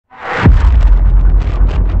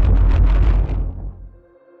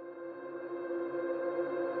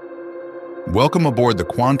Welcome aboard the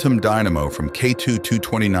Quantum Dynamo from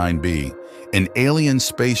K2-229b, an alien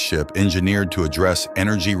spaceship engineered to address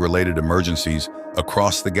energy-related emergencies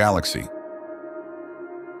across the galaxy.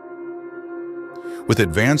 With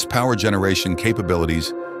advanced power generation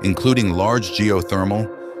capabilities, including large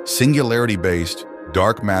geothermal, singularity-based,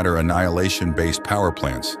 dark matter annihilation-based power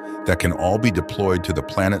plants that can all be deployed to the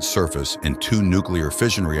planet's surface in 2 nuclear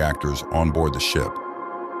fission reactors on board the ship.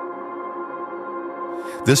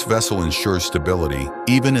 This vessel ensures stability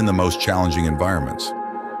even in the most challenging environments.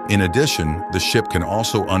 In addition, the ship can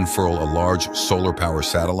also unfurl a large solar power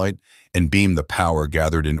satellite and beam the power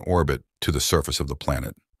gathered in orbit to the surface of the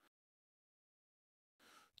planet.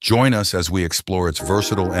 Join us as we explore its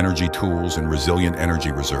versatile energy tools and resilient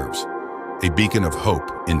energy reserves, a beacon of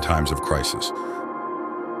hope in times of crisis.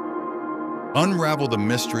 Unravel the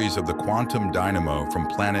mysteries of the Quantum Dynamo from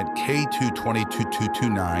planet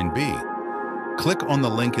K2-229b. Click on the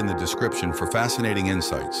link in the description for fascinating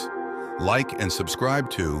insights. Like and subscribe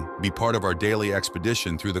to be part of our daily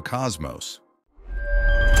expedition through the cosmos.